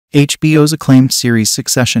HBO's acclaimed series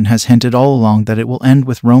Succession has hinted all along that it will end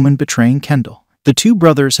with Roman betraying Kendall. The two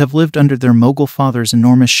brothers have lived under their mogul father's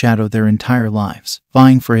enormous shadow their entire lives,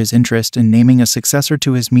 vying for his interest in naming a successor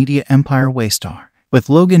to his media empire Waystar. With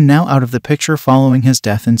Logan now out of the picture following his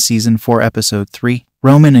death in Season 4 Episode 3,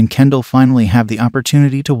 Roman and Kendall finally have the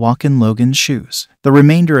opportunity to walk in Logan's shoes. The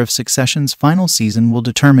remainder of Succession's final season will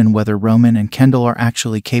determine whether Roman and Kendall are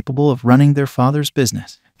actually capable of running their father's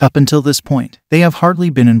business. Up until this point, they have hardly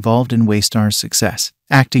been involved in Waystar's success,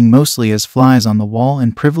 acting mostly as flies on the wall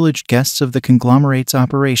and privileged guests of the conglomerate's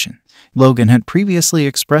operation. Logan had previously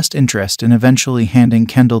expressed interest in eventually handing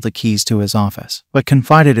Kendall the keys to his office, but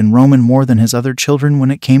confided in Roman more than his other children when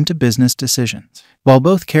it came to business decisions. While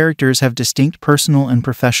both characters have distinct personal and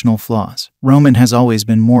professional flaws, Roman has always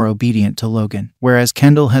been more obedient to Logan, whereas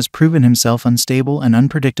Kendall has proven himself unstable and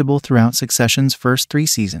unpredictable throughout Succession's first 3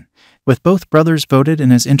 seasons. With both brothers voted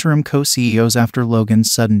in as interim co-CEOs after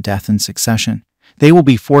Logan's sudden death in Succession, they will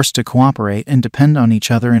be forced to cooperate and depend on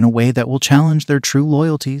each other in a way that will challenge their true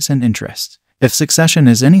loyalties and interests. If Succession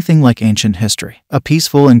is anything like ancient history, a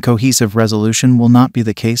peaceful and cohesive resolution will not be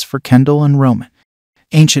the case for Kendall and Roman.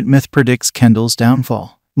 Ancient myth predicts Kendall's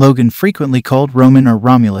downfall. Logan frequently called Roman or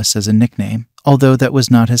Romulus as a nickname, although that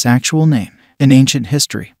was not his actual name. In ancient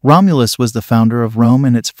history, Romulus was the founder of Rome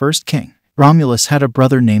and its first king. Romulus had a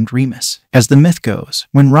brother named Remus. As the myth goes,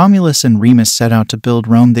 when Romulus and Remus set out to build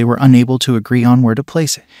Rome, they were unable to agree on where to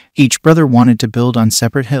place it. Each brother wanted to build on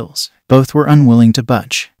separate hills. Both were unwilling to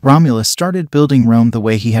budge. Romulus started building Rome the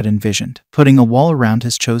way he had envisioned, putting a wall around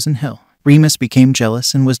his chosen hill. Remus became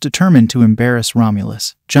jealous and was determined to embarrass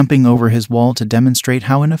Romulus, jumping over his wall to demonstrate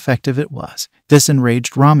how ineffective it was. This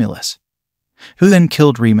enraged Romulus, who then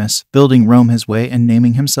killed Remus, building Rome his way and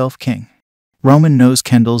naming himself king. Roman knows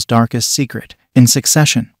Kendall's darkest secret. In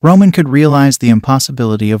Succession, Roman could realize the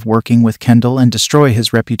impossibility of working with Kendall and destroy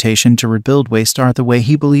his reputation to rebuild Waystar the way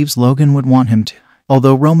he believes Logan would want him to.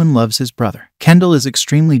 Although Roman loves his brother, Kendall is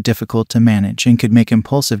extremely difficult to manage and could make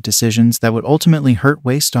impulsive decisions that would ultimately hurt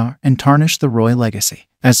Waystar and tarnish the Roy legacy.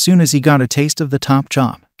 As soon as he got a taste of the top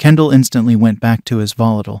job, Kendall instantly went back to his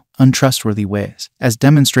volatile, untrustworthy ways, as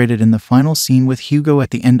demonstrated in the final scene with Hugo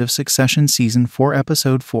at the end of Succession Season 4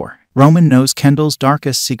 Episode 4. Roman knows Kendall's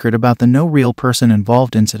darkest secret about the no real person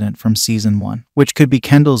involved incident from Season 1, which could be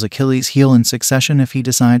Kendall's Achilles heel in Succession if he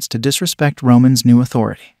decides to disrespect Roman's new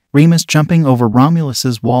authority. Remus jumping over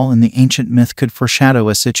Romulus's wall in the ancient myth could foreshadow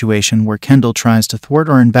a situation where Kendall tries to thwart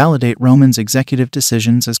or invalidate Roman's executive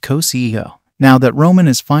decisions as co-CEO. Now that Roman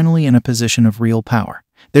is finally in a position of real power,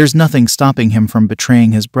 there's nothing stopping him from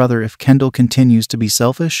betraying his brother if Kendall continues to be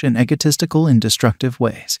selfish and egotistical in destructive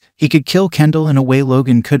ways. He could kill Kendall in a way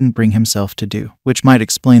Logan couldn't bring himself to do, which might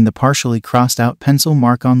explain the partially crossed-out pencil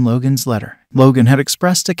mark on Logan's letter. Logan had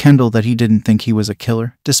expressed to Kendall that he didn't think he was a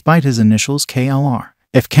killer, despite his initials KLR.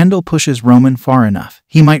 If Kendall pushes Roman far enough,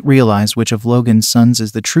 he might realize which of Logan's sons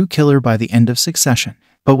is the true killer by the end of Succession.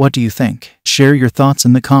 But what do you think? Share your thoughts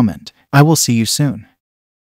in the comment. I will see you soon.